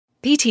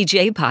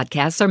PTJ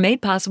podcasts are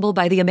made possible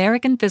by the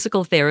American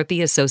Physical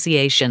Therapy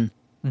Association.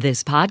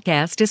 This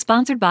podcast is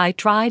sponsored by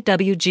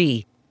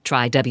TriWG.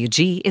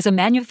 TriWG is a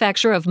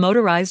manufacturer of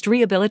motorized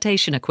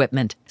rehabilitation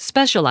equipment,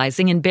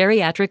 specializing in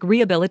bariatric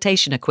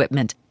rehabilitation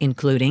equipment,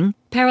 including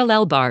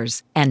parallel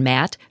bars and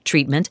mat,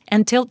 treatment,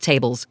 and tilt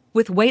tables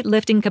with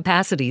weightlifting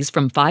capacities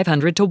from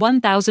 500 to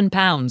 1,000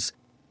 pounds.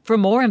 For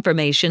more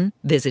information,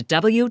 visit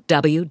www.triwg.com.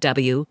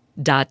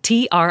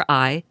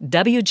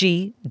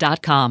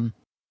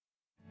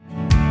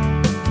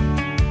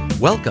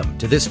 Welcome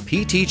to this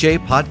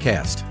PTJ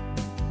podcast.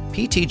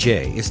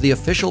 PTJ is the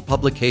official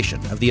publication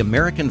of the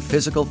American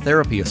Physical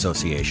Therapy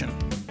Association.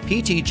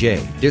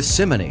 PTJ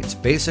disseminates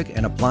basic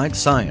and applied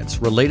science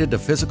related to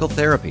physical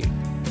therapy,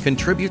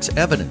 contributes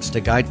evidence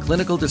to guide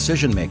clinical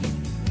decision-making,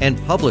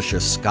 and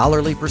publishes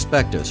scholarly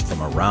perspectives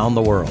from around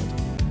the world.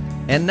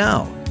 And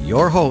now,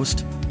 your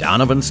host,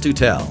 Donovan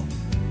Stutel.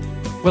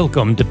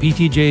 Welcome to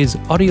PTJ's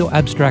Audio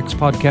Abstracts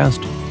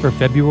podcast for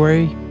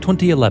February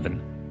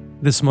 2011.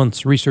 This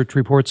month's research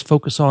reports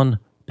focus on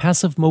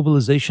passive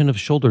mobilization of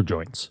shoulder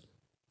joints,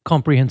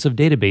 comprehensive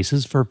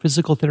databases for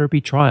physical therapy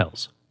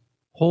trials,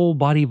 whole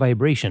body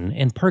vibration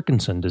and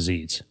Parkinson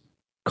disease,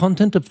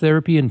 content of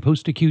therapy in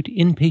post-acute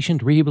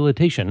inpatient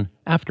rehabilitation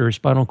after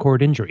spinal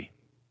cord injury,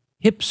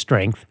 hip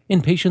strength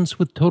in patients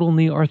with total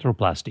knee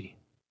arthroplasty,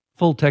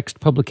 full-text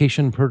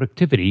publication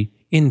productivity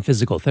in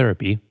physical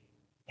therapy,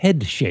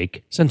 head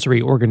shake sensory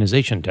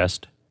organization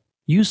test,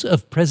 use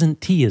of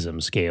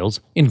presenteeism scales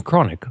in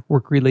chronic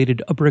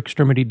work-related upper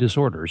extremity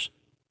disorders,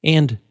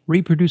 and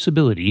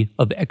reproducibility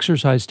of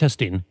exercise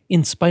testing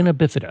in spina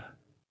bifida.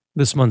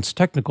 This month's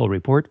technical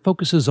report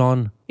focuses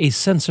on a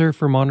sensor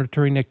for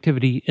monitoring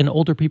activity in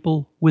older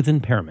people with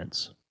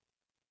impairments.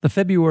 The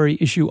February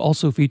issue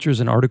also features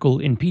an article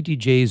in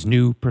PTJ's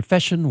new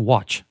Profession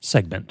Watch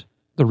segment,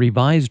 the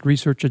revised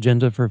research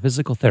agenda for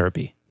physical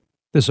therapy.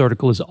 This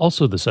article is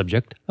also the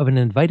subject of an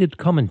invited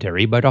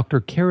commentary by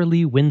Dr.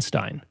 Carolee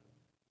Winstein.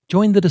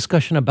 Join the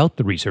discussion about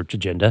the research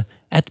agenda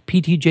at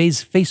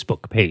PTJ's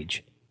Facebook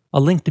page. A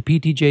link to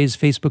PTJ's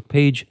Facebook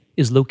page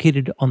is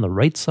located on the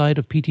right side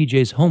of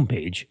PTJ's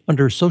homepage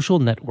under Social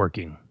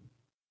Networking.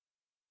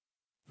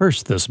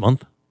 First this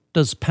month,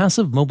 does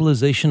passive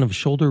mobilization of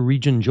shoulder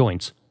region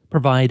joints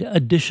provide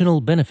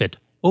additional benefit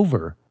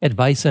over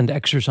advice and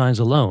exercise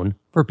alone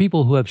for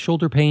people who have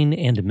shoulder pain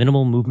and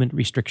minimal movement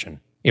restriction?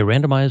 A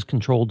randomized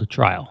controlled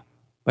trial.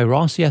 By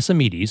Ross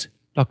Yasamides,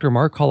 Dr.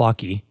 Mark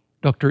Halaki,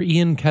 Dr.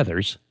 Ian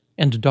Cathers,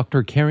 and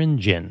Dr. Karen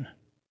Jin.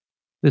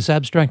 This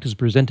abstract is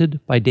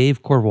presented by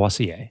Dave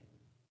Courvoisier.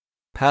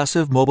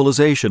 Passive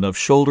mobilization of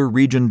shoulder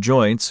region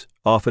joints,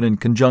 often in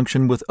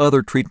conjunction with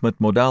other treatment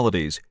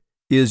modalities,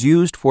 is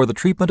used for the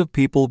treatment of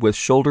people with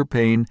shoulder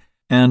pain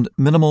and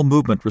minimal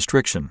movement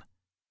restriction.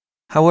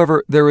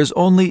 However, there is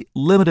only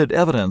limited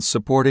evidence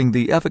supporting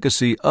the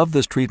efficacy of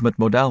this treatment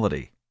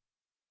modality.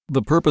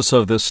 The purpose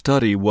of this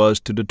study was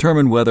to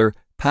determine whether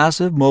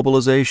passive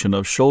mobilization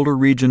of shoulder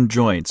region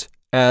joints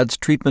adds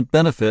treatment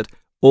benefit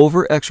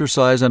over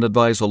exercise and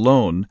advice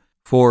alone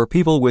for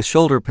people with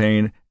shoulder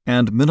pain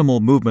and minimal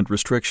movement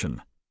restriction.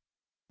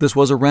 This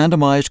was a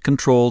randomized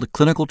controlled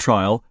clinical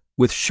trial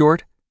with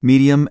short,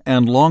 medium,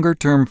 and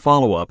longer-term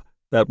follow-up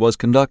that was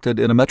conducted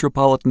in a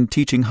metropolitan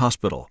teaching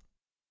hospital.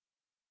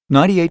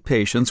 98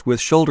 patients with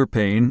shoulder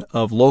pain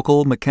of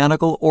local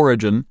mechanical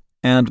origin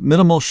and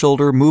minimal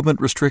shoulder movement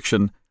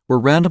restriction were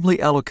randomly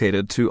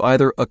allocated to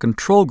either a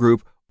control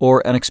group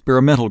or an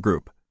experimental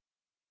group.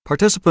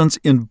 Participants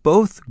in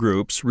both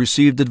groups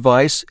received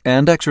advice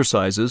and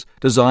exercises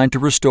designed to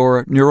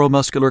restore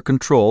neuromuscular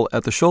control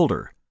at the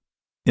shoulder.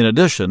 In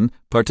addition,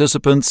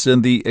 participants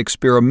in the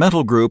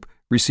experimental group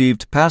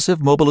received passive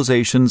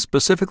mobilization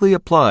specifically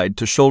applied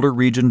to shoulder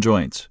region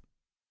joints.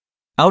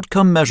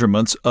 Outcome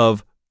measurements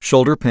of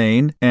shoulder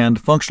pain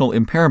and functional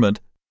impairment,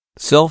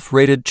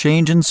 self-rated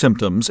change in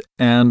symptoms,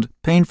 and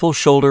painful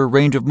shoulder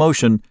range of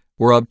motion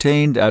were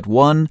obtained at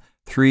 1,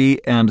 3,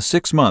 and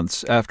 6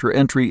 months after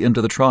entry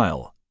into the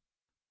trial.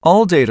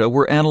 All data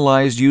were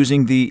analyzed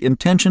using the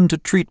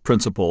intention-to-treat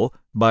principle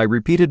by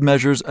repeated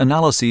measures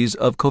analyses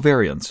of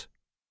covariance.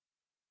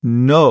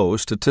 No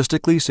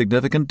statistically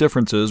significant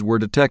differences were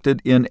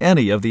detected in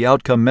any of the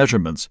outcome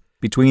measurements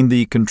between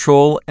the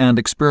control and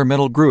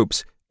experimental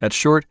groups at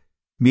short,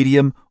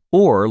 medium,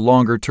 or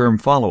longer-term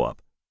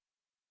follow-up.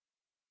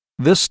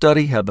 This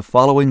study had the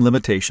following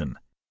limitation.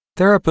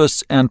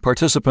 Therapists and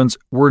participants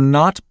were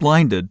not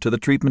blinded to the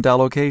treatment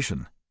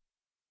allocation.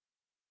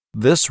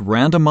 This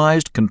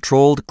randomized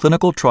controlled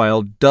clinical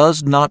trial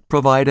does not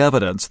provide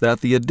evidence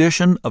that the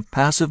addition of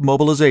passive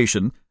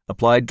mobilization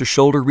applied to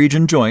shoulder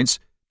region joints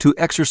to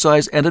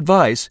exercise and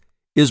advice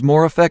is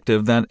more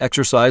effective than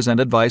exercise and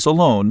advice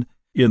alone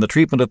in the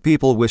treatment of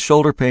people with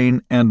shoulder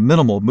pain and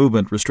minimal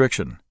movement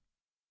restriction.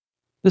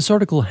 This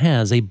article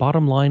has a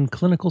bottom-line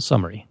clinical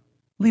summary.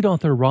 Lead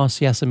author Ross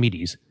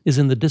Yasamides is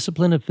in the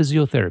discipline of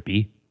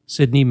physiotherapy,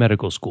 Sydney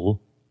Medical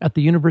School, at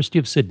the University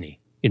of Sydney,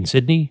 in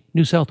Sydney,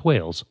 New South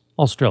Wales,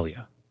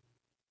 Australia.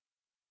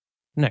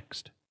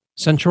 Next,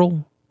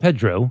 Central,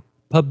 Pedro,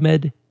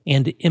 PubMed,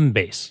 and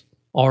Embase.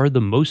 are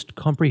the most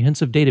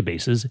comprehensive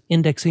databases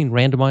indexing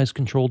randomized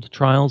controlled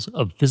trials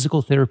of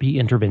physical therapy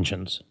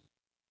interventions.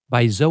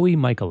 By Zoe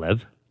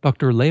Mykolaiv,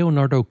 Dr.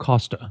 Leonardo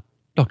Costa,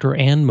 Dr.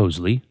 Anne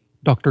Mosley,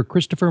 Dr.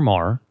 Christopher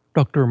Marr,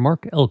 Dr.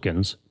 Mark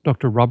Elkins,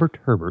 Dr. Robert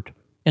Herbert,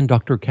 and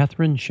Dr.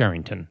 Catherine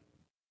Sherrington.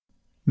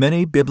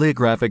 Many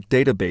bibliographic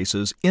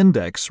databases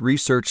index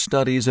research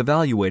studies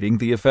evaluating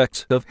the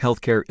effects of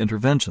healthcare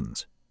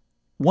interventions.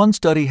 One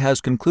study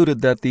has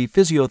concluded that the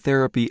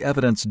Physiotherapy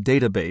Evidence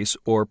Database,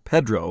 or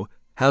PEDRO,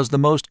 has the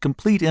most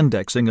complete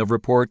indexing of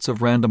reports of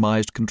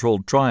randomized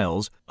controlled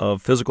trials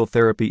of physical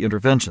therapy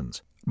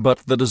interventions. But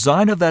the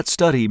design of that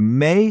study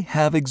may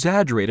have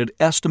exaggerated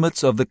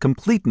estimates of the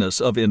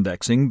completeness of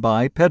indexing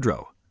by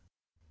PEDRO.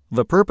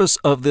 The purpose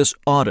of this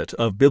audit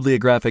of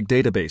bibliographic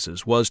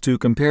databases was to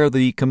compare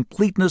the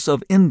completeness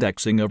of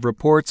indexing of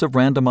reports of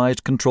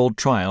randomized controlled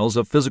trials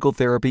of physical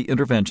therapy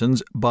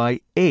interventions by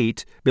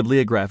 8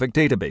 bibliographic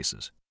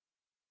databases.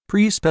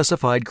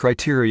 Pre-specified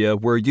criteria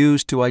were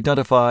used to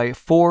identify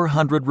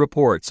 400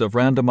 reports of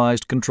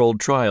randomized controlled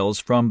trials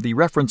from the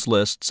reference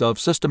lists of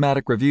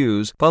systematic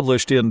reviews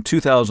published in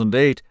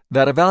 2008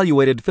 that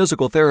evaluated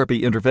physical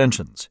therapy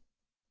interventions.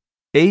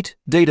 8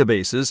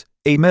 databases,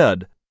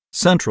 AMED,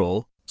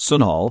 Central,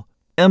 Sunol,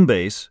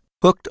 Embase,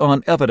 Hooked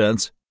on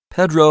Evidence,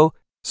 PEDRO,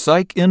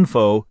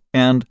 PsycInfo,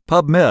 and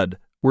PubMed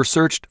were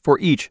searched for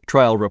each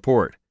trial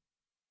report.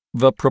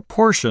 The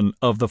proportion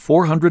of the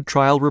 400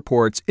 trial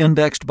reports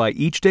indexed by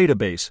each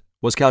database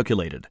was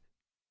calculated.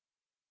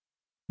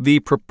 The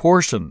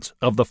proportions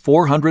of the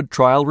 400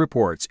 trial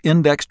reports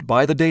indexed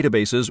by the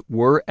databases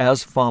were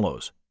as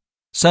follows: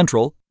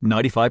 Central,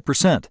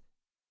 95%,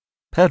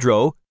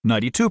 PEDRO,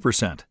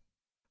 92%,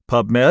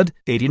 PubMed,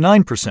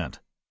 89%,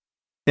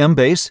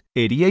 Embase,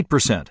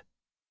 88%,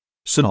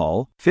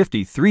 Sunol,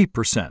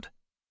 53%,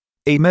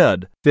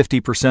 AMED,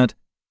 50%,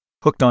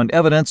 Hooked on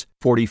Evidence,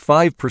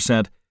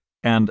 45%,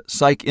 and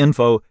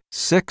PsycInfo,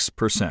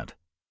 6%.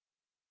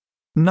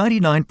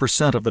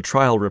 99% of the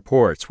trial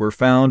reports were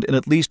found in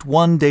at least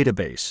one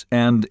database,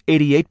 and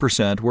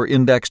 88% were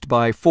indexed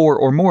by 4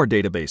 or more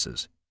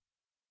databases.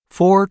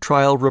 4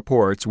 trial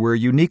reports were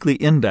uniquely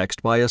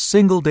indexed by a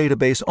single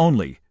database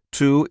only,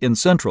 2 in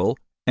Central,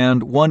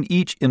 and 1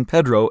 each in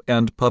PEDRO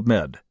and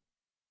PubMed.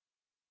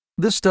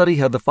 This study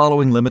had the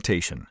following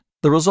limitation.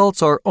 The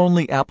results are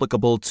only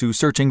applicable to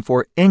searching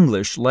for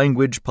English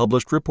language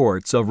published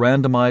reports of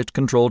randomized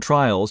controlled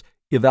trials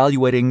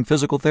evaluating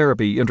physical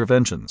therapy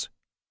interventions.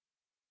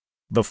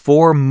 The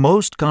 4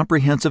 most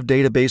comprehensive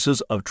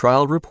databases of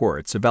trial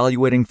reports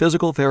evaluating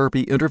physical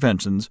therapy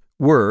interventions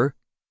were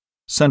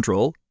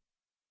Central,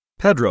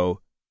 PEDRO,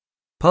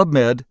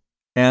 PubMed,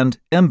 and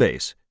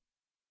Embase.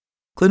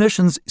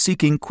 Clinicians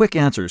seeking quick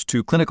answers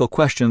to clinical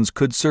questions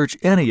could search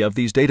any of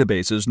these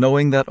databases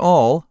knowing that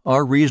all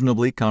are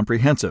reasonably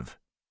comprehensive.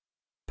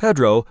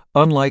 PEDRO,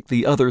 unlike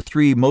the other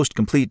 3 most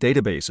complete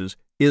databases,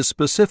 is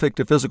specific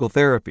to physical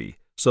therapy,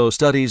 so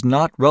studies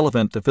not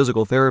relevant to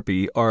physical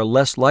therapy are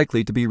less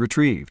likely to be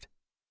retrieved.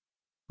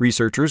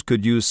 Researchers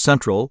could use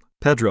Central,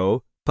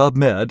 PEDRO,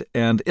 PubMed,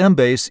 and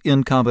Embase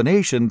in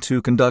combination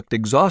to conduct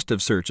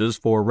exhaustive searches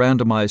for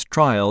randomized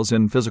trials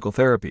in physical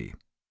therapy.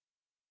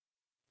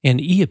 An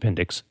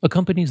e-appendix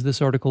accompanies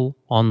this article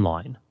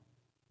online.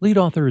 Lead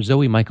author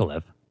Zoe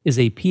Mykolaiv is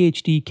a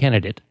PhD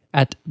candidate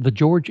at the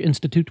George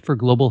Institute for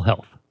Global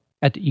Health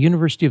at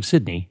University of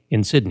Sydney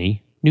in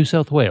Sydney, New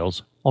South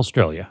Wales,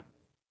 Australia.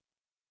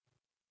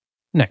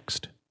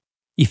 Next,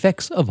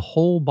 effects of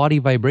whole body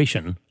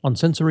vibration on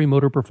sensory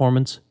motor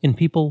performance in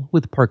people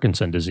with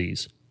Parkinson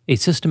disease, a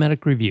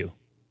systematic review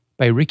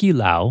by Ricky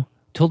Lau,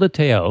 Tilda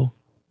Teo,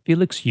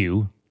 Felix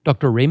Yu,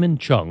 Dr. Raymond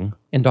Chung,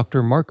 and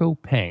Dr. Marco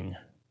Pang.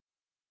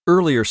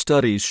 Earlier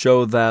studies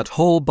show that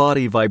whole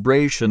body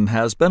vibration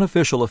has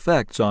beneficial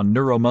effects on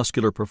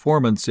neuromuscular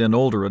performance in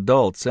older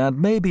adults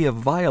and may be a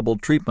viable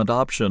treatment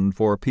option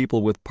for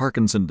people with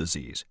Parkinson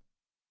disease.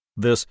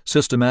 This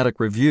systematic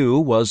review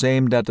was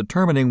aimed at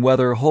determining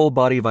whether whole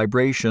body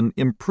vibration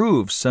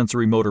improves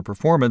sensory motor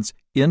performance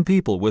in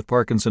people with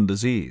Parkinson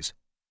disease.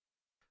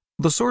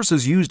 The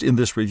sources used in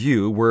this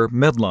review were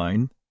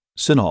Medline,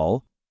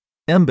 Sunol,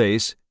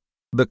 Embase,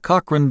 the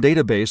Cochrane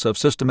Database of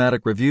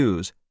Systematic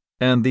Reviews,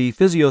 and the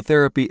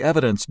Physiotherapy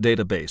Evidence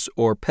Database,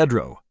 or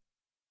PEDRO.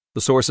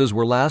 The sources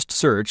were last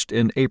searched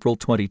in April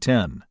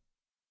 2010.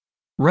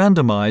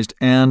 Randomized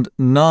and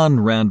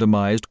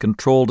non-randomized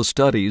controlled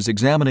studies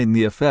examining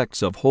the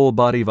effects of whole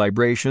body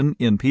vibration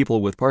in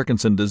people with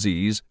Parkinson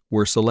disease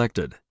were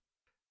selected.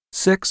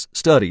 6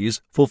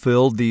 studies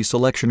fulfilled the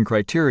selection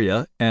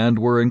criteria and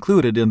were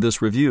included in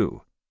this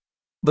review.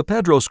 The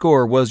PEDRO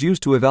score was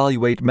used to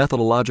evaluate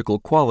methodological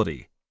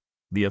quality.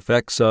 The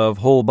effects of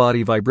whole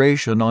body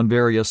vibration on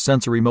various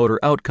sensory motor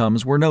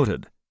outcomes were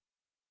noted.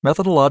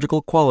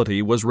 Methodological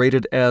quality was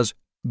rated as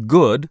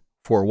good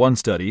for one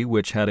study,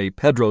 which had a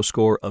PEDRO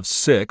score of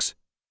 6,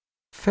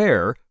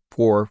 fair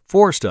for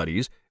 4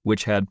 studies,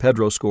 which had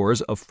PEDRO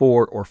scores of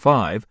 4 or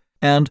 5,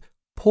 and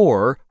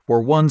poor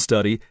for one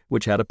study,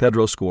 which had a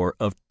PEDRO score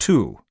of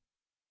 2.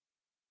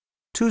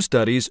 2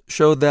 studies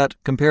showed that,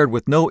 compared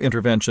with no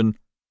intervention,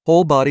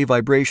 whole-body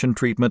vibration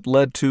treatment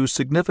led to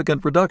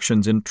significant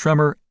reductions in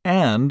tremor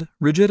and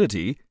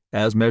rigidity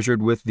as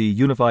measured with the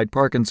Unified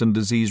Parkinson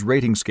Disease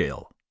Rating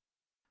Scale.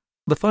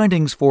 The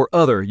findings for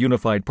other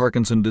Unified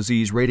Parkinson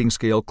Disease Rating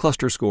Scale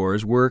cluster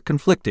scores were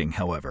conflicting,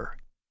 however.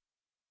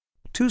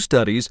 2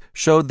 studies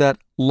showed that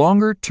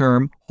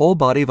longer-term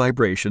whole-body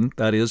vibration,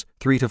 that is,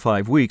 3 to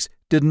 5 weeks,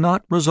 did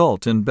not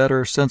result in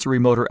better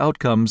sensory-motor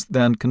outcomes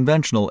than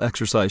conventional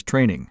exercise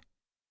training.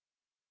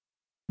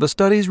 The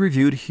studies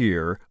reviewed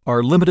here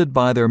are limited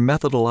by their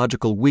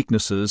methodological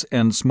weaknesses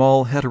and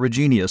small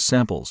heterogeneous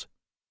samples.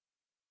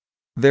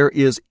 There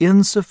is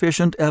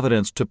insufficient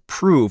evidence to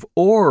prove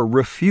or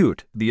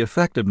refute the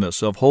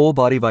effectiveness of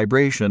whole-body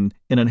vibration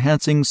in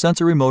enhancing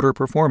sensory-motor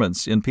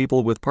performance in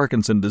people with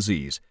Parkinson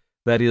disease,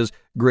 that is,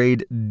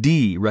 grade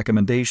D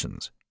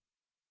recommendations.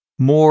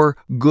 More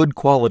good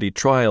quality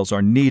trials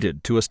are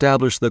needed to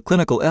establish the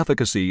clinical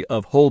efficacy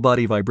of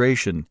whole-body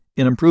vibration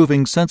in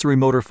improving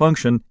sensory-motor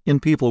function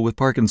in people with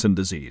Parkinson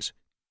disease.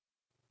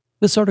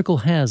 This article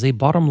has a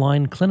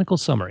bottom-line clinical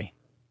summary.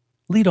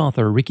 Lead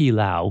author Ricky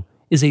Lau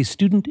is a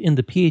student in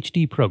the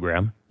PhD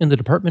program in the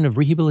Department of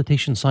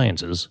Rehabilitation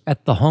Sciences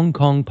at the Hong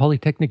Kong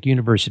Polytechnic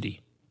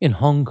University in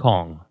Hong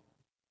Kong.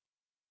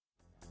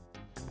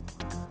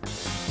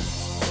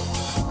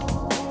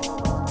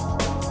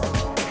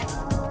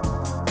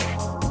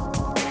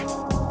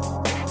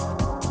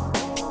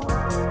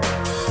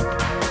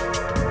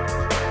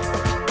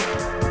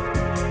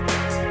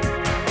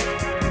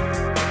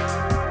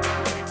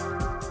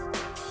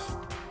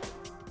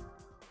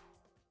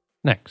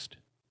 Next,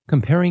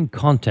 comparing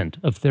content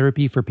of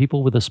therapy for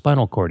people with a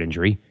spinal cord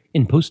injury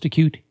in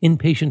post-acute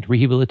inpatient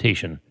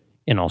rehabilitation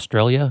in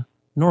Australia,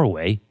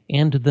 Norway,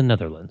 and the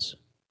Netherlands.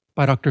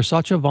 By Dr.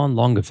 Satya van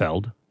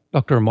Longeveld,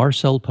 Dr.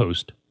 Marcel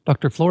Post,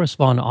 Dr. Floris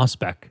van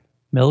Osbeck,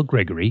 Mel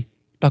Gregory,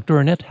 Dr.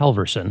 Annette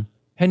Halverson,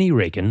 Henny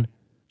Raken,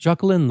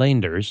 Jacqueline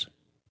Leinders,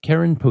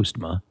 Karen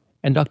Postma,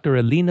 and Dr.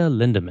 Elena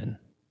Lindemann.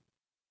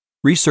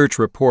 Research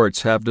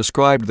reports have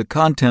described the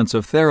contents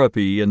of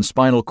therapy in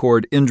spinal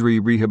cord injury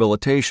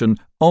rehabilitation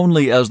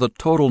only as the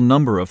total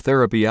number of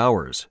therapy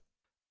hours.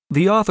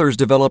 The authors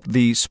developed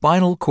the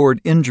Spinal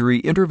Cord Injury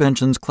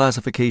Interventions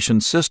Classification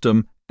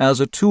System as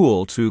a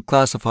tool to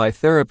classify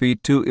therapy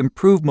to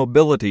improve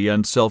mobility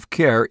and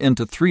self-care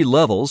into 3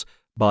 levels: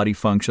 body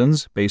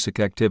functions, basic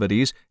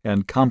activities,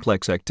 and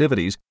complex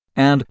activities,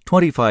 and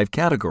 25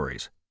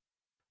 categories.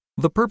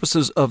 The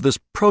purposes of this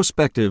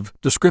prospective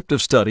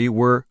descriptive study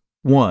were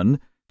 1.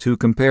 To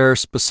compare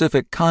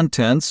specific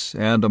contents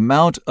and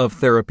amount of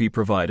therapy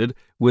provided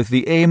with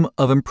the aim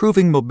of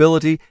improving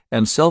mobility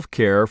and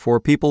self-care for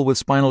people with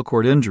spinal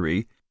cord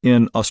injury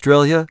in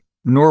Australia,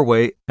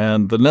 Norway,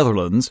 and the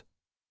Netherlands,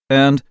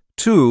 and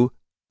 2.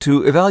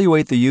 To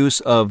evaluate the use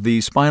of the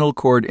Spinal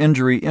Cord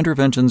Injury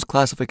Interventions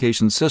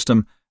Classification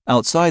System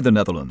outside the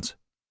Netherlands.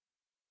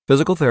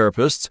 Physical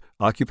therapists,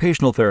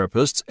 occupational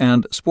therapists,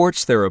 and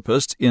sports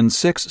therapists in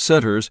 6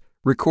 centers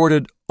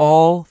recorded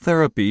all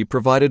therapy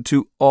provided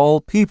to all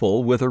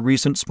people with a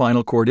recent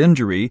spinal cord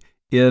injury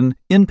in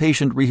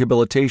inpatient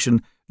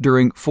rehabilitation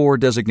during 4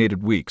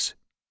 designated weeks.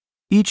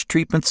 Each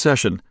treatment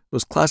session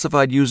was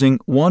classified using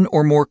 1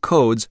 or more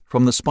codes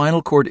from the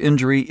Spinal Cord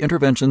Injury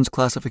Interventions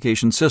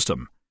Classification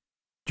System.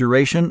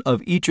 Duration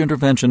of each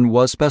intervention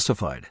was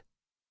specified.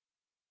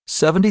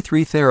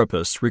 73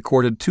 therapists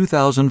recorded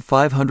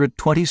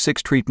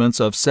 2,526 treatments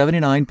of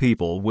 79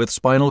 people with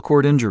spinal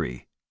cord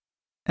injury.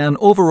 An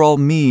overall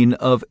mean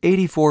of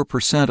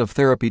 84% of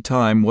therapy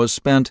time was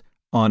spent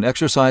on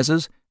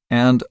exercises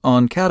and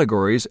on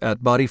categories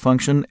at body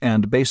function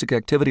and basic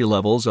activity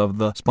levels of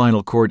the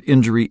Spinal Cord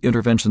Injury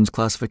Interventions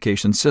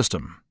Classification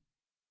System.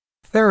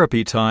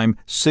 Therapy time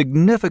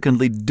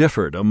significantly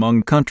differed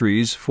among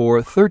countries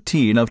for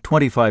 13 of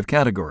 25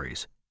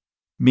 categories.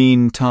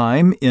 Mean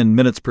time in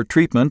minutes per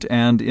treatment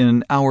and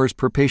in hours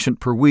per patient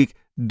per week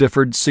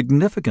differed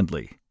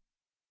significantly.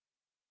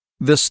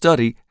 This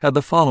study had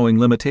the following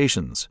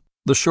limitations.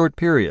 The short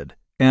period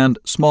and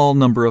small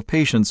number of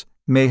patients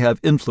may have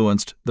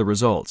influenced the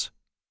results.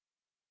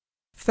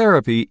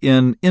 Therapy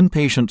in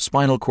inpatient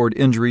spinal cord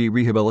injury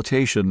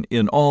rehabilitation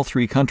in all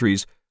 3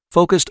 countries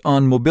focused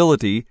on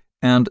mobility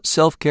and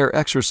self-care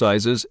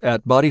exercises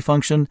at body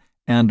function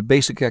and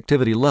basic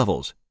activity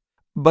levels,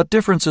 but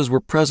differences were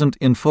present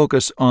in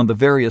focus on the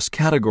various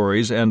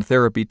categories and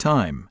therapy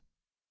time.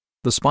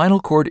 The Spinal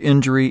Cord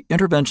Injury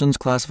Interventions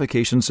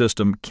Classification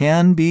System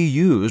can be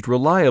used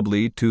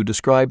reliably to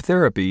describe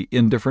therapy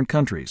in different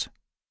countries.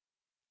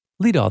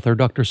 Lead author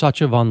Dr.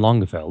 Satya van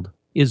Longeveld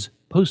is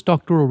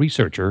postdoctoral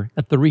researcher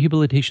at the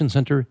Rehabilitation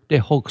Center De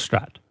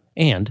Hoogstraat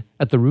and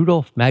at the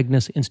Rudolf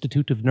Magnus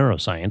Institute of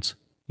Neuroscience,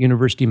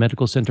 University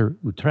Medical Center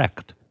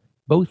Utrecht,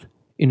 both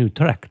in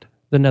Utrecht,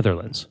 the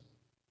Netherlands.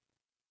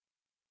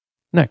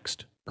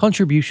 Next,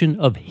 contribution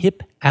of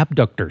hip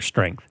abductor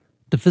strength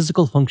to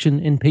physical function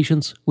in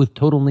patients with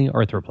total knee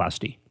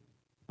arthroplasty,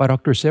 by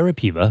Dr. Sarah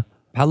Piva,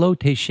 Paulo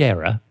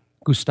Teixeira,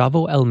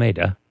 Gustavo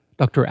Almeida,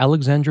 Dr.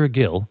 Alexandra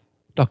Gill,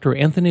 Dr.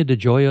 Anthony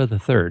DeGioia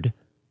III,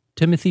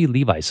 Timothy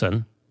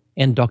Levinson,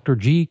 and Dr.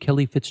 G.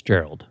 Kelly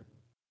Fitzgerald.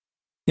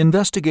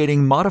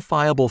 investigating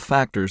modifiable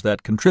factors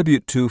that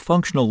contribute to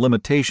functional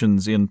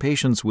limitations in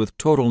patients with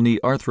total knee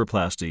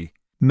arthroplasty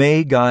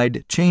may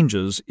guide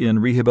changes in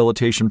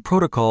rehabilitation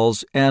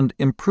protocols and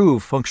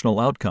improve functional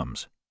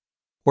outcomes.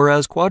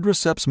 Whereas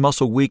quadriceps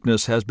muscle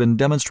weakness has been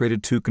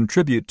demonstrated to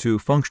contribute to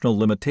functional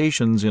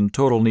limitations in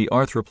total knee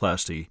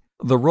arthroplasty,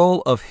 the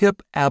role of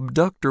hip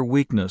abductor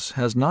weakness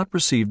has not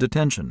received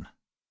attention.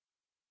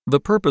 The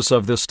purpose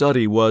of this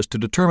study was to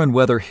determine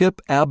whether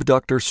hip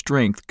abductor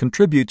strength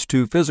contributes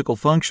to physical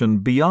function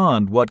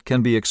beyond what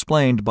can be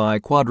explained by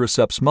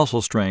quadriceps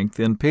muscle strength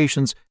in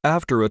patients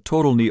after a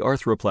total knee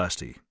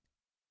arthroplasty.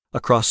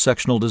 A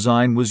cross-sectional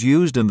design was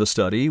used in the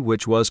study,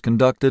 which was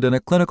conducted in a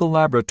clinical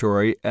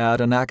laboratory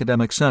at an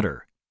academic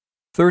center.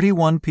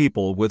 31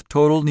 people with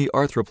total knee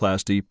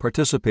arthroplasty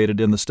participated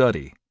in the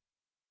study.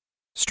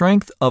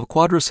 Strength of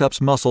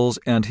quadriceps muscles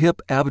and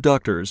hip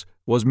abductors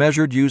was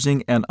measured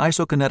using an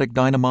isokinetic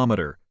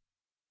dynamometer.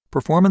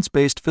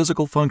 Performance-based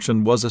physical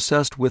function was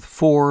assessed with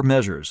 4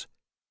 measures: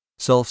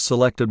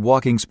 self-selected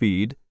walking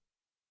speed,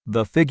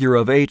 the figure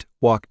of 8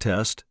 walk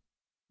test,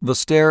 the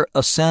stair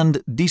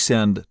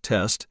ascend-descend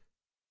test,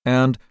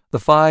 and the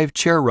 5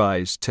 chair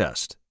rise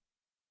test.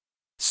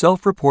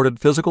 Self-reported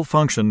physical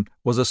function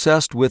was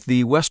assessed with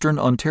the Western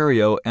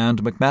Ontario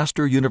and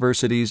McMaster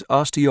University's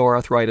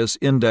Osteoarthritis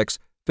Index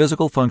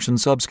Physical Function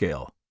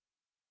Subscale.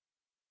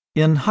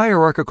 In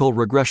hierarchical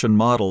regression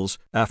models,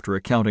 after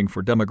accounting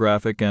for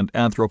demographic and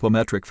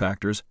anthropometric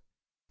factors,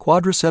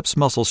 quadriceps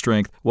muscle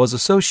strength was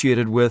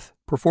associated with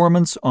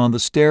performance on the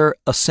stair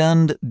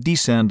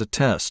ascend-descend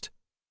test.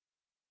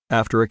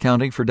 After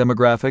accounting for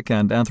demographic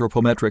and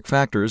anthropometric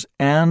factors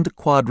and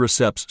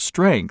quadriceps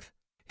strength,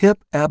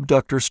 hip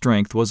abductor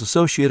strength was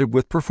associated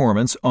with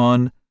performance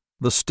on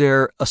the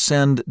stair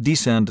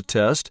ascend-descend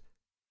test,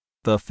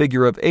 the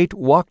figure of 8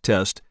 walk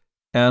test,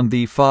 and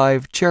the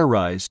 5 chair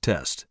rise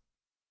test.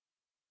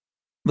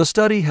 The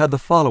study had the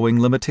following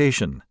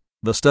limitation.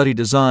 The study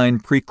design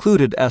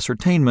precluded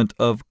ascertainment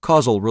of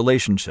causal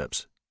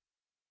relationships.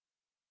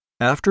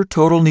 After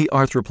total knee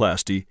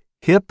arthroplasty,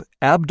 hip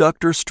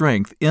abductor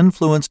strength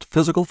influenced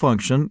physical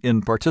function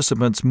in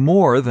participants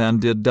more than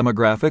did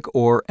demographic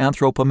or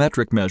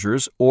anthropometric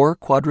measures or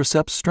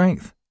quadriceps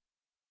strength.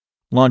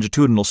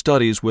 Longitudinal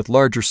studies with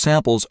larger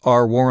samples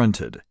are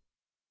warranted.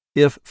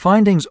 If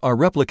findings are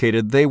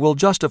replicated, they will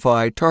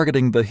justify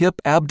targeting the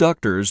hip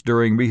abductors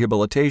during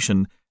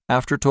rehabilitation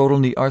after total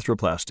knee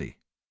arthroplasty.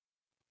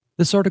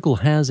 This article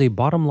has a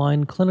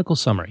bottom-line clinical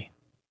summary.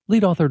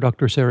 Lead author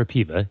Dr. Sarah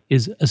Piva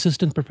is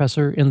assistant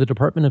professor in the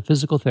Department of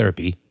Physical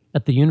Therapy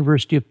at the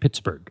University of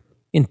Pittsburgh,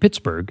 in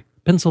Pittsburgh,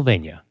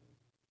 Pennsylvania.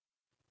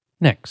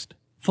 Next,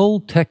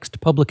 full-text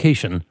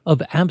publication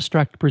of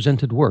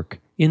abstract-presented work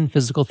in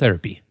physical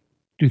therapy.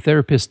 Do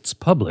therapists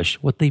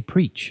publish what they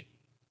preach?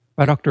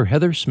 By Dr.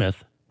 Heather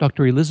Smith,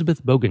 Dr.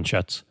 Elizabeth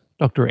Bogenschutz,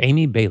 Dr.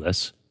 Amy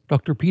Bayless,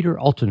 Dr. Peter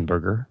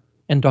Altenberger,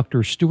 and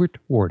Dr. Stuart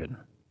Warden.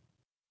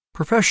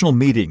 Professional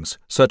meetings,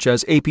 such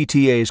as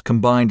APTA's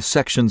Combined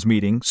Sections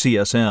Meeting,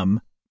 CSM,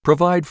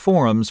 provide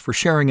forums for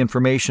sharing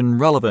information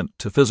relevant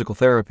to physical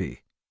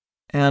therapy.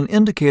 An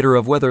indicator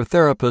of whether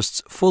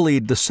therapists fully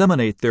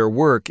disseminate their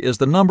work is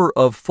the number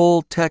of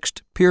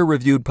full-text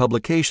peer-reviewed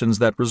publications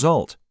that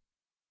result.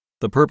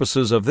 The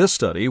purposes of this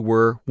study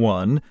were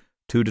 1.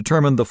 To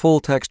determine the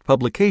full-text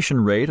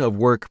publication rate of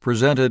work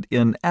presented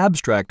in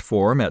abstract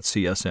form at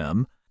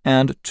CSM,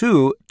 and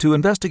 2. To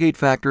investigate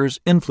factors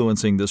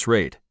influencing this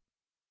rate.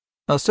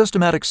 A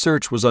systematic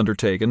search was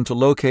undertaken to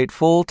locate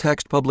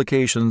full-text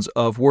publications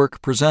of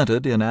work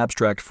presented in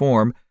abstract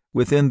form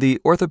within the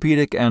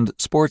orthopedic and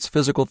sports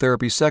physical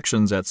therapy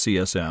sections at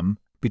CSM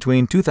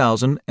between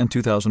 2000 and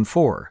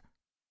 2004.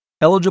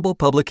 Eligible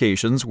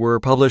publications were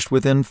published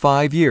within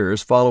 5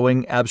 years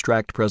following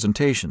abstract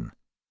presentation.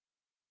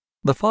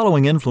 The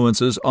following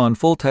influences on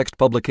full-text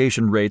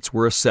publication rates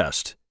were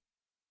assessed: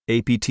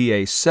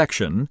 APTA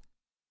section,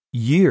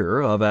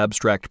 year of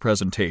abstract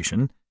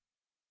presentation,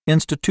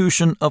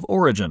 institution of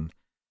origin,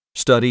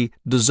 study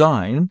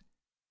design,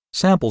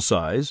 sample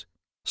size,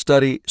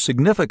 study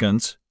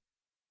significance,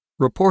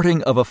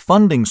 reporting of a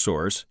funding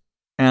source,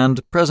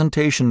 and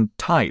presentation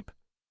type.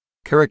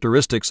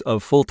 Characteristics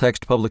of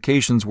full-text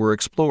publications were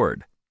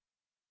explored.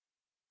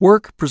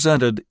 Work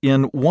presented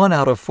in 1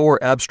 out of 4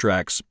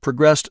 abstracts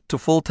progressed to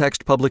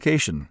full-text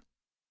publication.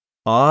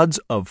 Odds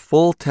of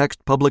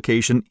full-text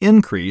publication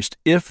increased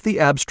if the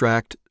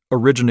abstract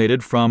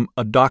originated from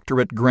a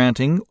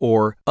doctorate-granting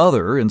or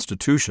other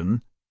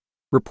institution,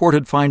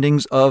 reported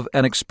findings of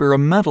an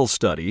experimental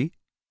study,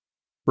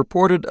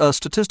 reported a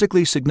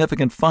statistically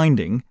significant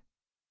finding,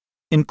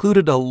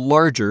 included a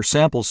larger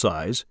sample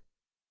size,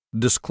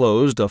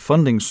 disclosed a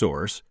funding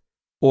source,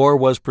 or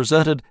was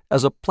presented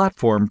as a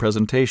platform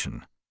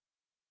presentation.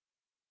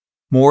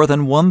 More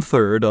than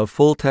 1/3 of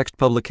full-text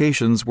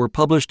publications were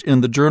published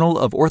in the Journal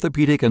of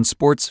Orthopedic and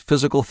Sports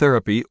Physical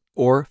Therapy,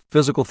 or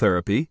Physical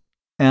Therapy,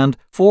 and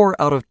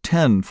 4 out of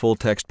 10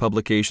 full-text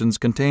publications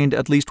contained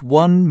at least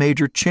one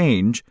major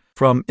change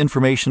from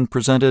information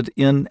presented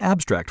in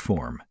abstract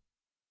form.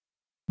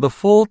 The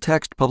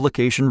full-text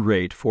publication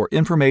rate for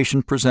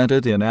information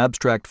presented in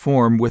abstract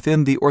form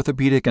within the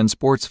orthopedic and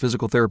sports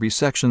physical therapy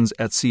sections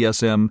at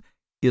CSM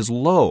is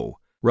low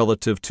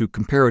relative to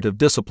comparative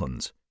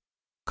disciplines.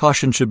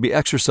 Caution should be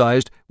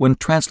exercised when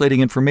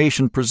translating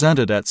information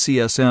presented at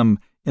CSM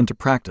into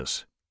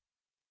practice.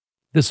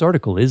 This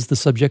article is the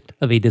subject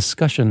of a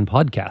discussion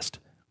podcast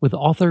with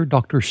author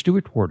Dr.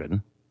 Stuart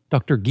Worden,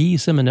 Dr. Guy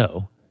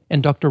Simoneau,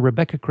 and Dr.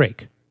 Rebecca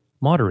Craik,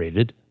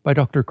 moderated by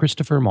Dr.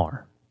 Christopher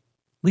Marr.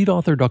 Lead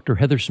author Dr.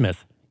 Heather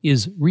Smith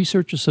is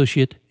Research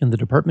Associate in the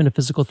Department of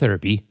Physical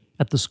Therapy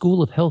at the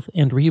School of Health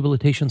and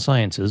Rehabilitation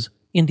Sciences,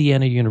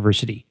 Indiana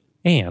University,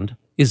 and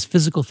is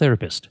Physical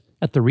Therapist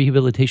at the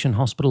Rehabilitation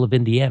Hospital of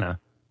Indiana,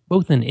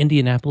 both in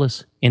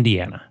Indianapolis,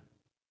 Indiana.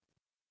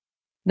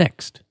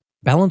 Next,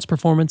 balance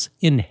performance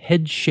in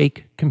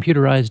head-shake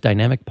computerized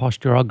dynamic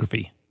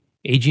posturography,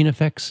 aging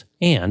effects,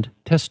 and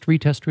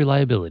test-retest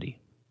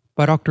reliability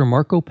by Dr.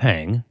 Marco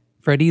Pang,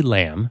 Freddie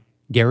Lam,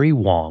 Gary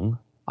Wong,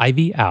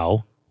 Ivy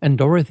Au, and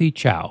Dorothy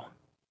Chow.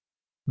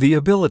 The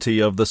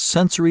ability of the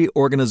sensory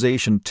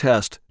organization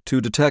test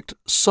to detect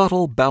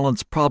subtle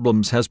balance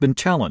problems has been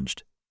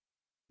challenged.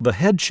 The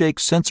head-shake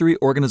sensory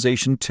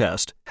organization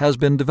test has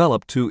been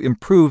developed to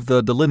improve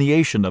the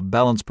delineation of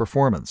balance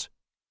performance.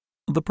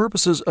 The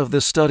purposes of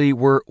this study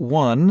were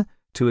 1.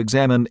 To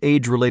examine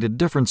age-related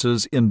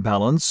differences in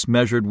balance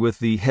measured with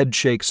the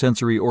head-shake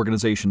sensory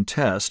organization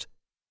test,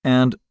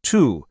 and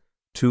 2.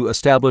 To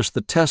establish the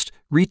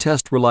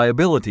test-retest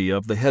reliability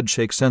of the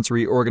head-shake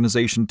sensory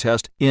organization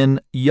test in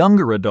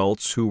younger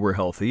adults who were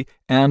healthy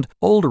and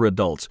older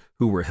adults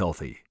who were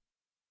healthy.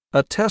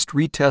 A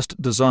test-retest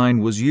design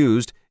was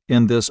used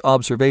in this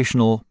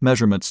observational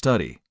measurement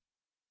study.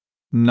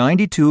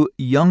 92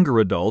 younger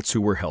adults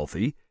who were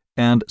healthy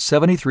and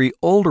 73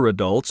 older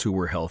adults who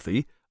were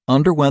healthy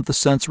underwent the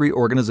sensory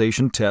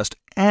organization test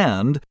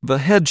and the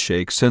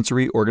head-shake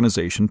sensory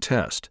organization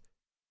test.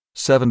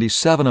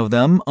 77 of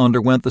them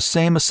underwent the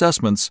same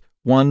assessments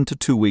 1 to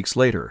 2 weeks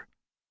later.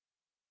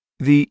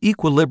 The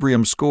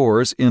equilibrium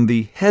scores in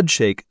the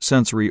head-shake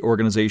sensory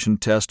organization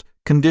test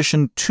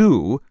condition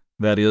 2,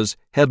 that is,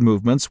 head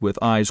movements with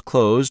eyes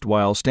closed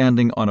while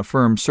standing on a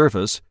firm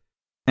surface,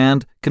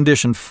 and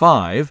condition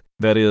 5,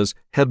 that is,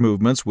 head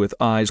movements with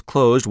eyes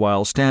closed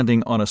while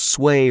standing on a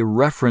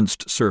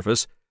sway-referenced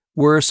surface,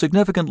 were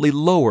significantly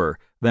lower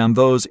than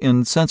those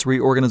in sensory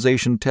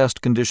organization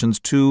test conditions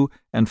 2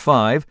 and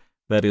 5,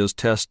 that is,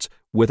 tests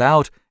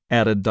without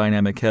added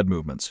dynamic head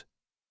movements.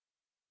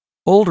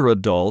 Older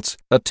adults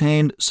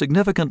attained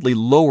significantly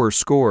lower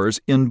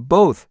scores in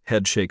both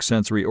head-shake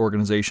sensory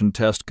organization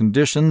test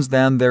conditions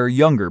than their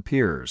younger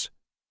peers.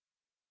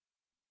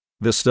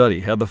 This study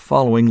had the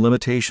following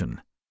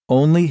limitation: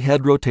 only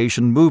head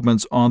rotation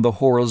movements on the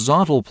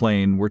horizontal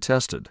plane were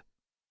tested.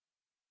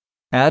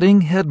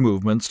 Adding head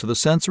movements to the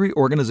sensory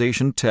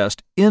organization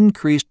test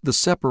increased the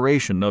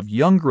separation of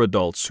younger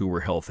adults who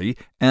were healthy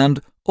and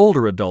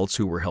older adults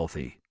who were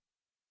healthy.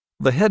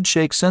 The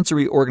head-shake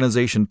sensory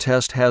organization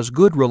test has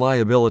good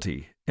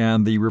reliability,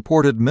 and the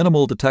reported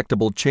minimal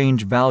detectable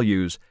change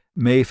values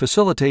may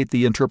facilitate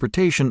the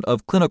interpretation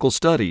of clinical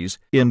studies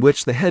in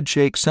which the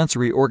head-shake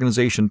sensory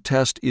organization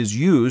test is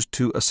used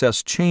to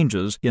assess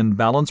changes in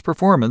balance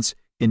performance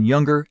in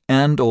younger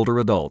and older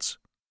adults.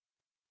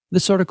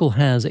 This article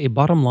has a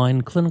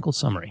bottom-line clinical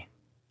summary.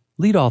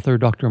 Lead author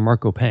Dr.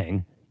 Marco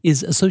Pang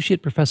is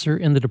Associate Professor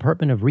in the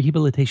Department of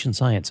Rehabilitation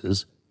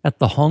Sciences at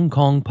the Hong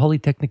Kong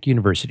Polytechnic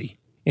University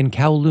in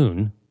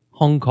Kowloon,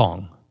 Hong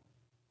Kong.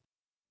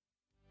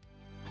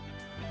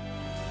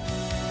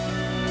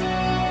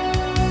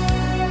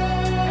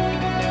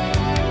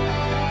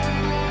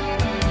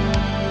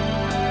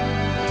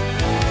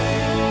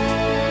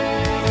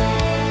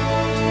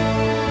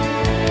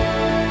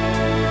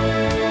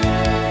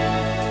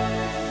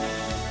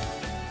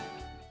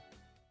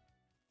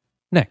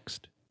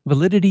 Next,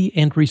 validity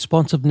and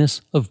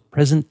responsiveness of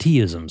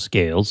presenteeism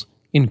scales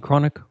in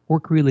chronic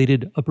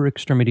work-related upper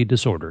extremity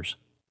disorders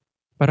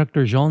by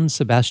Dr.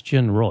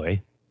 Jean-Sébastien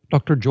Roy,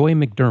 Dr. Joy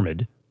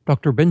McDermott,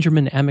 Dr.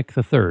 Benjamin Amick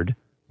III,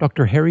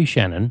 Dr. Harry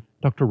Shannon,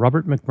 Dr.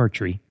 Robert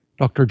McMurtry,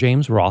 Dr.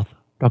 James Roth,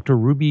 Dr.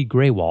 Ruby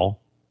Graywall,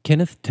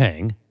 Kenneth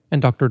Tang,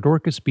 and Dr.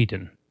 Dorcas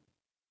Beaton.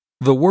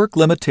 The Work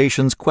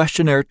Limitations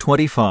Questionnaire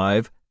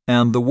 25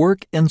 and the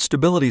Work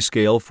Instability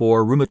Scale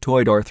for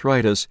Rheumatoid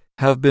Arthritis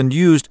have been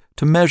used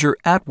to measure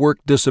at-work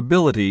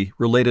disability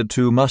related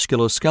to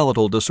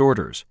musculoskeletal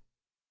disorders.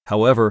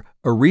 However,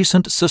 a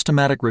recent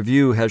systematic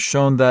review has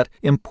shown that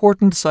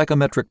important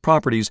psychometric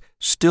properties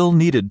still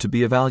needed to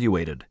be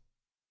evaluated.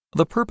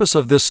 The purpose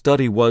of this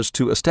study was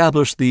to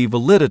establish the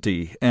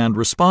validity and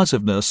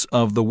responsiveness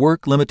of the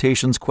Work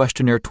Limitations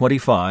Questionnaire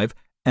 25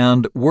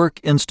 and Work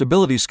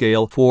Instability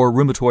Scale for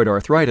Rheumatoid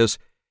Arthritis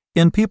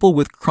in people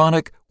with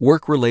chronic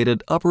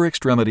work-related upper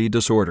extremity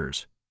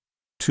disorders.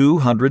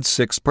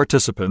 206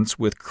 participants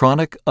with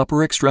chronic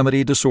upper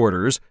extremity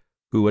disorders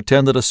who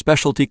attended a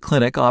specialty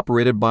clinic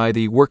operated by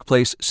the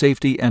Workplace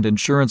Safety and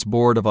Insurance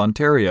Board of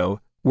Ontario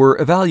were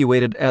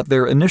evaluated at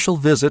their initial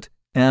visit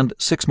and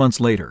 6 months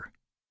later.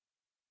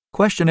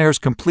 Questionnaires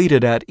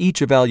completed at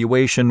each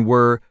evaluation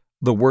were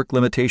the Work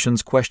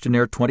Limitations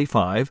Questionnaire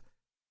 25,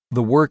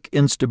 the Work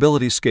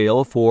Instability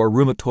Scale for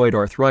Rheumatoid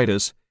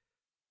Arthritis,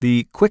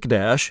 the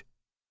QuickDash,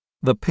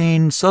 the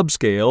Pain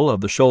Subscale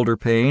of the Shoulder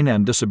Pain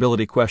and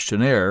Disability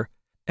Questionnaire,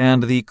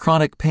 and the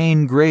Chronic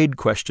Pain Grade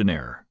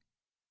Questionnaire.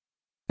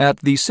 At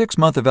the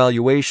 6-month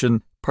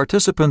evaluation,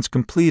 participants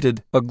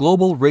completed a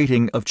Global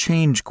Rating of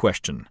Change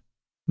question.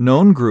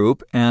 Known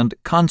group and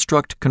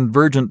construct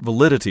convergent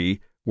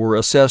validity were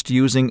assessed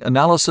using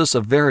analysis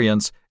of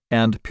variance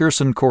and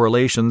Pearson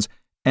correlations,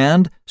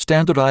 and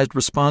standardized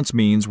response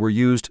means were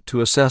used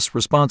to assess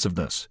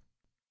responsiveness.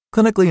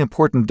 Clinically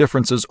important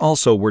differences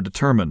also were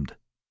determined.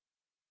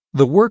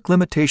 The Work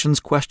Limitations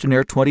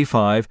Questionnaire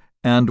 25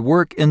 and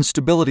Work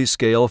Instability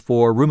Scale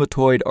for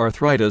Rheumatoid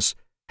Arthritis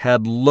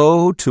had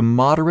low to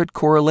moderate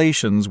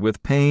correlations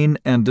with pain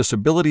and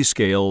disability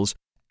scales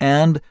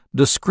and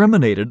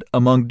discriminated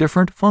among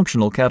different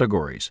functional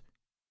categories.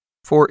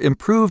 For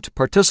improved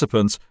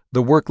participants,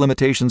 the Work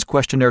Limitations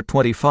Questionnaire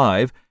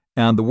 25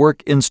 and the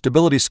Work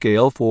Instability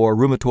Scale for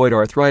Rheumatoid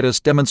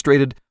Arthritis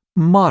demonstrated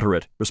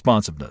moderate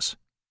responsiveness.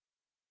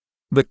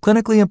 The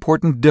clinically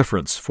important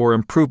difference for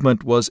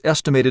improvement was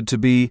estimated to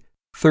be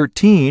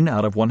 13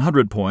 out of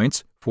 100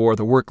 points for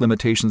the Work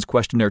Limitations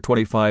Questionnaire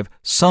 25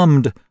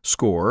 summed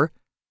score,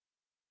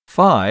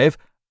 5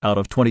 out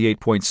of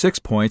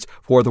 28.6 points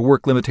for the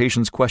Work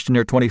Limitations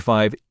Questionnaire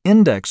 25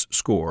 index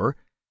score,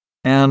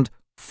 and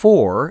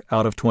 4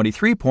 out of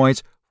 23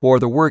 points for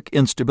the Work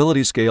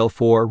Instability Scale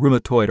for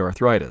Rheumatoid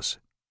Arthritis.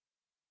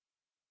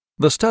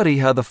 The study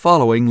had the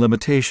following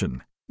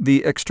limitation.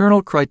 The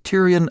external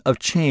criterion of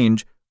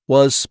change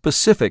was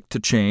specific to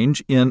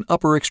change in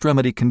upper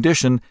extremity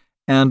condition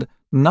and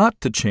not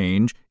to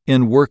change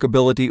in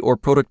workability or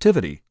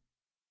productivity.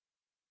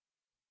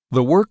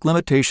 The Work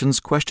Limitations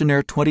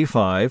Questionnaire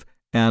 25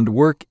 and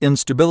Work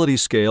Instability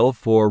Scale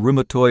for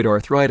Rheumatoid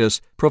Arthritis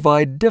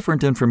provide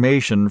different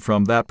information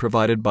from that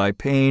provided by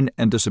pain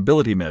and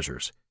disability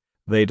measures.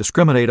 They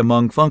discriminate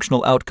among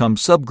functional outcome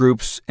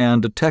subgroups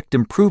and detect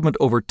improvement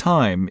over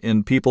time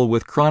in people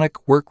with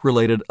chronic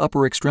work-related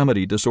upper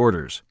extremity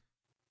disorders.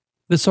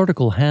 This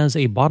article has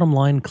a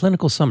bottom-line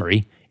clinical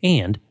summary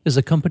and is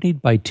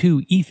accompanied by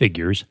 2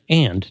 e-figures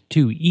and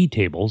 2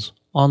 e-tables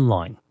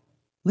online.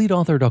 Lead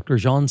author Dr.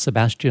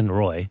 Jean-Sébastien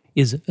Roy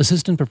is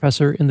assistant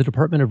professor in the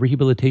Department of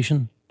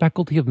Rehabilitation,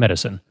 Faculty of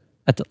Medicine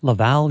at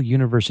Laval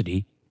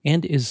University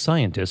and is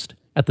scientist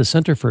at the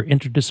Center for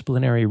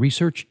Interdisciplinary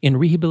Research in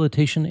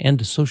Rehabilitation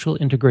and Social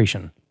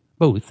Integration,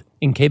 both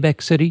in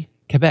Quebec City,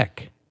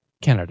 Quebec,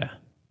 Canada.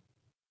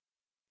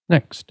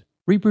 Next,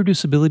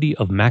 reproducibility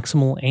of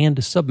maximal and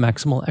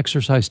submaximal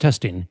exercise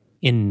testing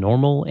in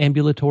normal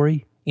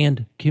ambulatory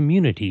and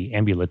community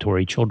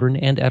ambulatory children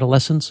and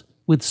adolescents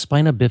with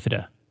spina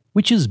bifida.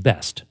 Which is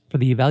best for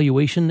the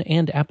evaluation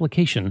and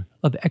application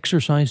of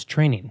exercise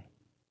training?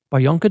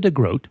 By Janke de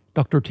Groot,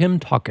 Dr. Tim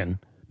Tocken,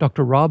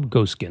 Dr. Rob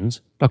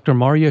Goskins, Dr.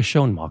 Marja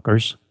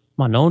Schoenmakers,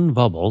 Manon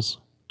Vubbels,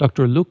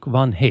 Dr. Luc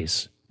van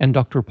Hees, and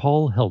Dr.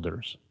 Paul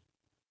Helders.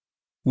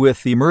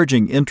 With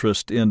emerging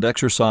interest in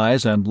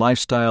exercise and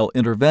lifestyle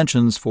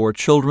interventions for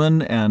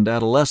children and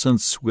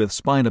adolescents with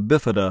spina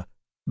bifida,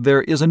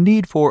 there is a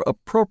need for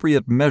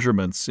appropriate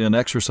measurements in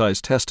exercise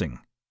testing.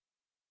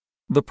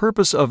 The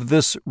purpose of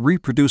this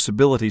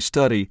reproducibility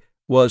study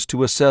was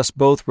to assess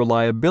both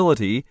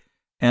reliability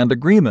and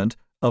agreement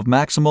of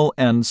maximal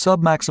and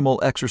submaximal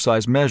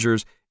exercise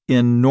measures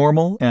in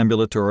normal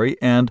ambulatory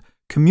and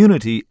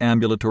community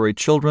ambulatory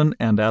children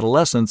and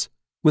adolescents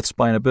with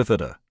spina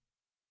bifida.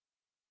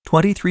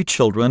 23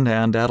 children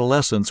and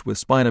adolescents with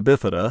spina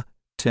bifida,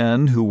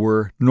 10 who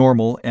were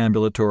normal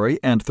ambulatory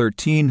and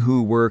 13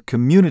 who were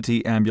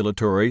community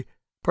ambulatory,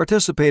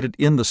 participated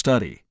in the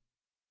study.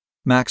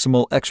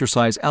 Maximal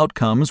exercise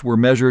outcomes were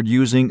measured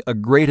using a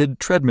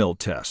graded treadmill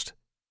test.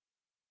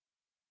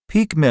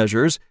 Peak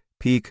measures,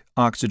 peak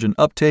oxygen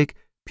uptake,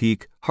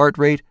 peak heart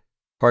rate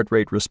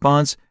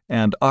response,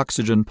 and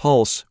oxygen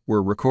pulse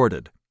were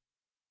recorded.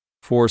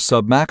 For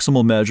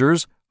submaximal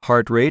measures,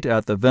 heart rate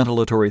at the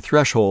ventilatory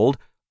threshold,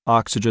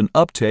 oxygen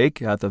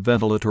uptake at the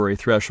ventilatory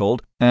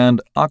threshold,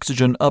 and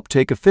oxygen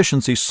uptake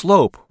efficiency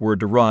slope were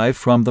derived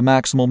from the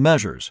maximal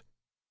measures.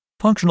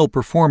 Functional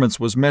performance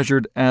was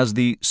measured as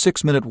the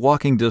 6-minute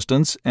walking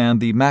distance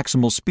and the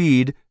maximal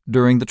speed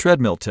during the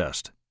treadmill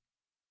test.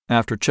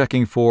 After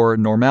checking for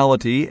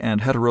normality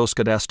and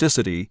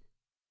heteroscedasticity,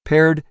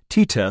 paired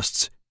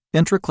t-tests,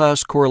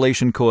 intraclass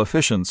correlation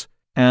coefficients,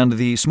 and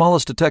the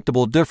smallest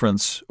detectable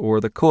difference,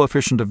 or the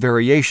coefficient of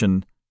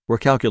variation, were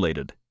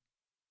calculated.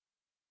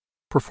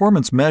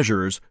 Performance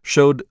measures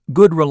showed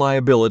good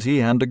reliability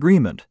and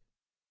agreement.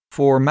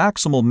 For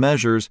maximal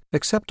measures,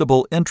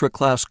 acceptable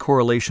intraclass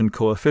correlation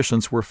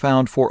coefficients were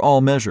found for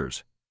all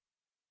measures.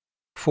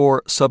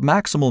 For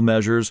submaximal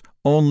measures,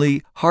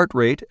 only heart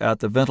rate at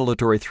the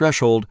ventilatory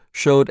threshold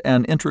showed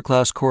an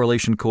intraclass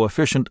correlation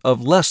coefficient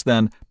of less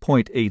than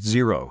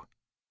 0.80.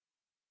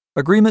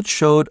 Agreement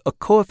showed a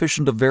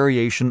coefficient of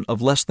variation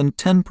of less than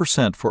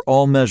 10% for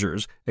all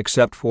measures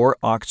except for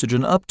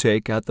oxygen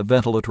uptake at the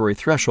ventilatory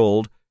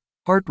threshold,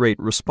 heart rate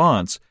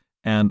response,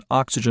 and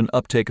oxygen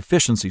uptake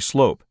efficiency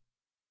slope.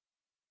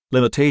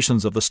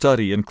 Limitations of the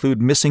study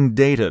include missing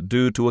data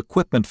due to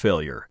equipment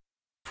failure.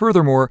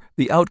 Furthermore,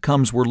 the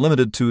outcomes were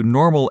limited to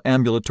normal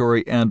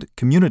ambulatory and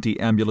community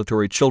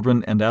ambulatory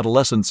children and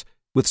adolescents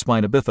with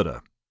spina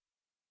bifida.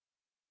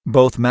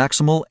 Both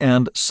maximal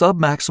and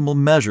submaximal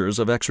measures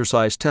of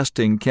exercise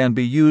testing can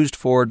be used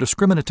for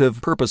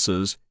discriminative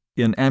purposes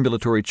in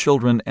ambulatory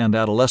children and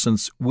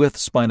adolescents with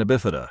spina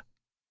bifida.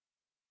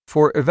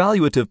 For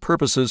evaluative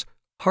purposes,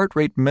 heart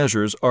rate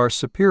measures are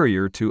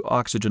superior to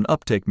oxygen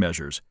uptake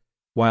measures,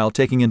 while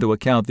taking into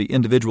account the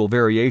individual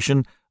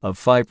variation of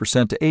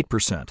 5% to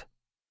 8%.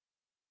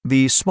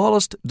 The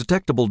smallest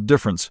detectable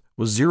difference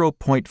was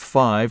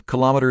 0.5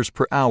 kilometers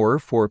per hour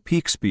for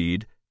peak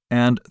speed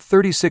and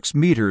 36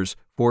 meters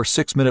for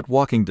 6-minute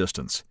walking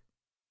distance.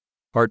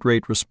 Heart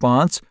rate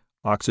response,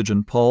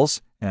 oxygen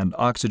pulse, and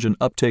oxygen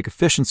uptake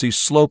efficiency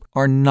slope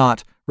are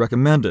not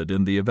recommended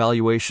in the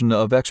evaluation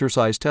of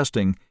exercise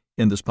testing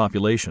in this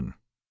population.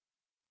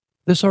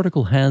 This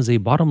article has a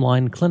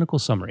bottom-line clinical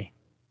summary.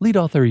 Lead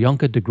author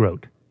Janke de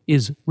Groot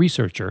is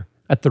researcher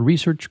at the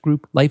research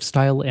group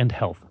Lifestyle and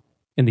Health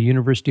in the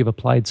University of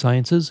Applied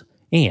Sciences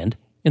and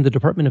in the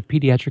Department of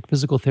Pediatric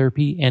Physical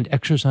Therapy and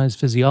Exercise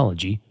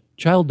Physiology,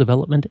 Child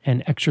Development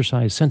and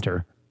Exercise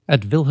Center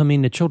at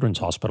Wilhelmina Children's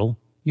Hospital,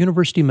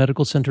 University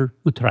Medical Center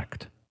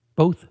Utrecht,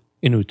 both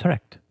in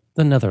Utrecht,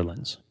 the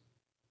Netherlands.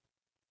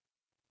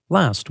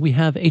 Last, we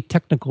have a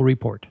technical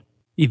report,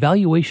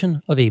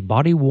 evaluation of a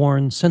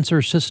body-worn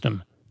sensor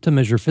system to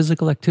measure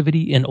physical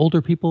activity in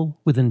older people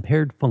with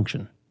impaired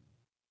function,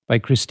 by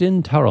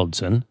Kristin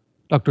Taraldsen,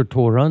 Dr.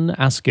 Torun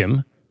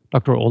Askim,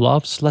 Dr.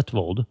 Olaf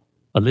Sletvold,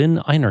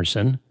 Alin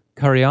Einarsson,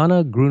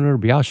 Kariana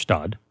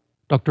Gruner-Bjastad,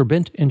 Dr.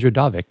 Bent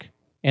Indradavik,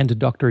 and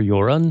Dr.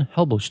 Jorun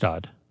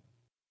Helbostad.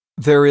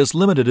 There is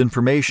limited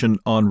information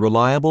on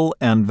reliable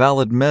and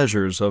valid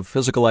measures of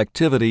physical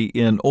activity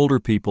in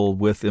older people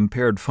with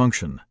impaired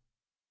function.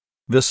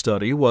 This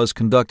study was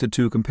conducted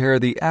to compare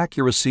the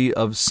accuracy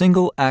of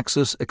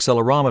single-axis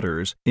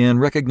accelerometers in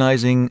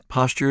recognizing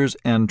postures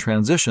and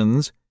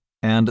transitions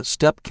and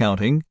step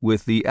counting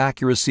with the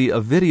accuracy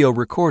of video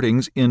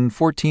recordings in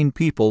 14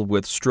 people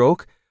with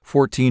stroke,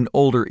 14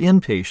 older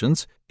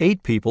inpatients,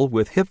 8 people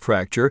with hip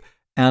fracture,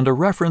 and a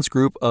reference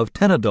group of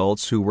 10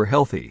 adults who were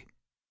healthy.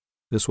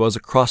 This was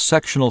a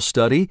cross-sectional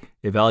study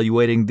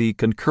evaluating the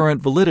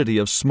concurrent validity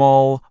of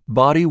small,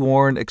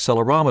 body-worn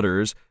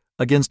accelerometers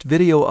against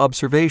video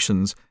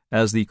observations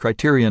as the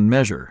criterion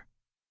measure.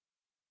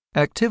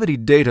 Activity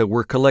data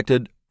were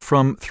collected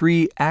from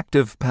 3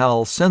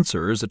 ActivePal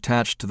sensors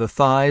attached to the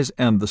thighs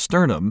and the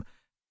sternum,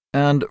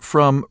 and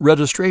from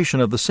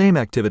registration of the same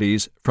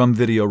activities from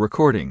video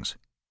recordings.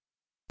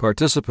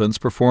 Participants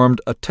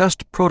performed a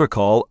test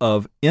protocol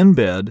of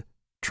in-bed,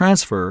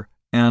 transfer,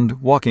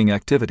 and walking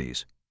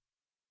activities.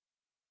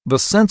 The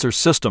sensor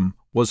system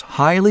was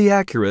highly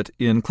accurate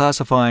in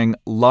classifying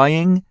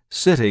lying,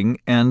 sitting,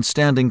 and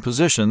standing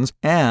positions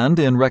and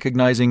in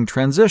recognizing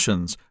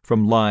transitions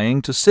from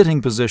lying to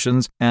sitting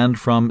positions and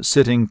from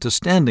sitting to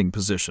standing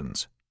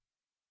positions.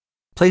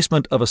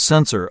 Placement of a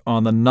sensor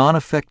on the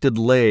non-affected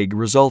leg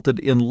resulted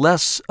in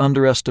less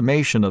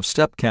underestimation of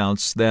step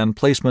counts than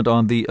placement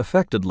on the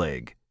affected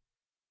leg.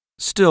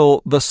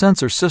 Still, the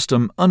sensor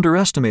system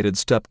underestimated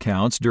step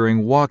counts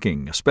during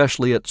walking,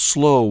 especially at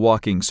slow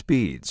walking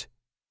speeds.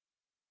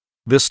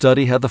 This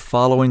study had the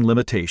following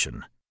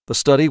limitation. The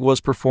study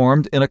was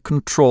performed in a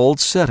controlled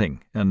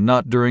setting and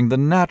not during the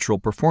natural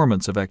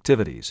performance of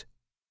activities.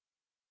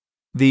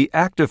 The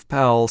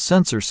ActivePal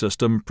sensor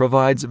system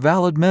provides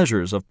valid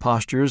measures of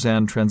postures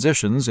and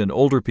transitions in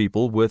older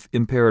people with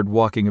impaired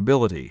walking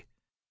ability.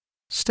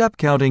 Step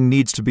counting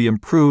needs to be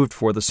improved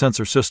for the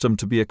sensor system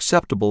to be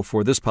acceptable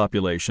for this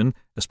population,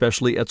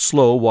 especially at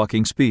slow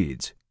walking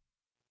speeds.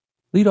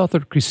 Lead author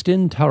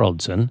Kristin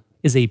Taraldsen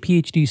is a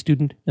PhD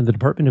student in the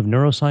Department of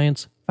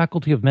Neuroscience,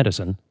 Faculty of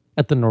Medicine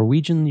at the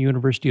Norwegian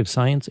University of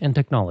Science and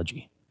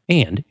Technology,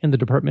 and in the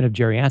Department of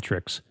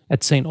Geriatrics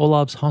at St.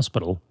 Olav's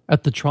Hospital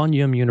at the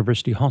Trondheim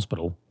University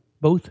Hospital,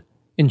 both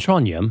in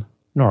Trondheim,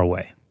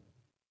 Norway.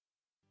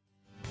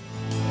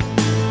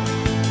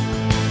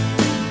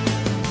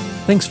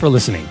 Thanks for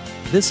listening.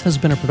 This has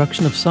been a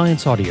production of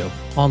Science Audio,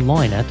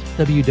 online at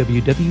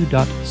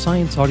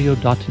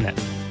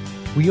www.scienceaudio.net.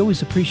 We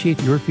always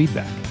appreciate your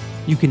feedback.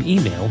 You can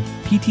email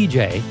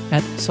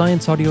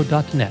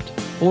ptj@scienceaudio.net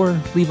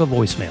or leave a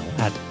voicemail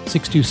at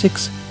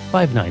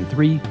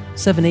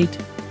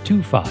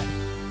 626-593-7825.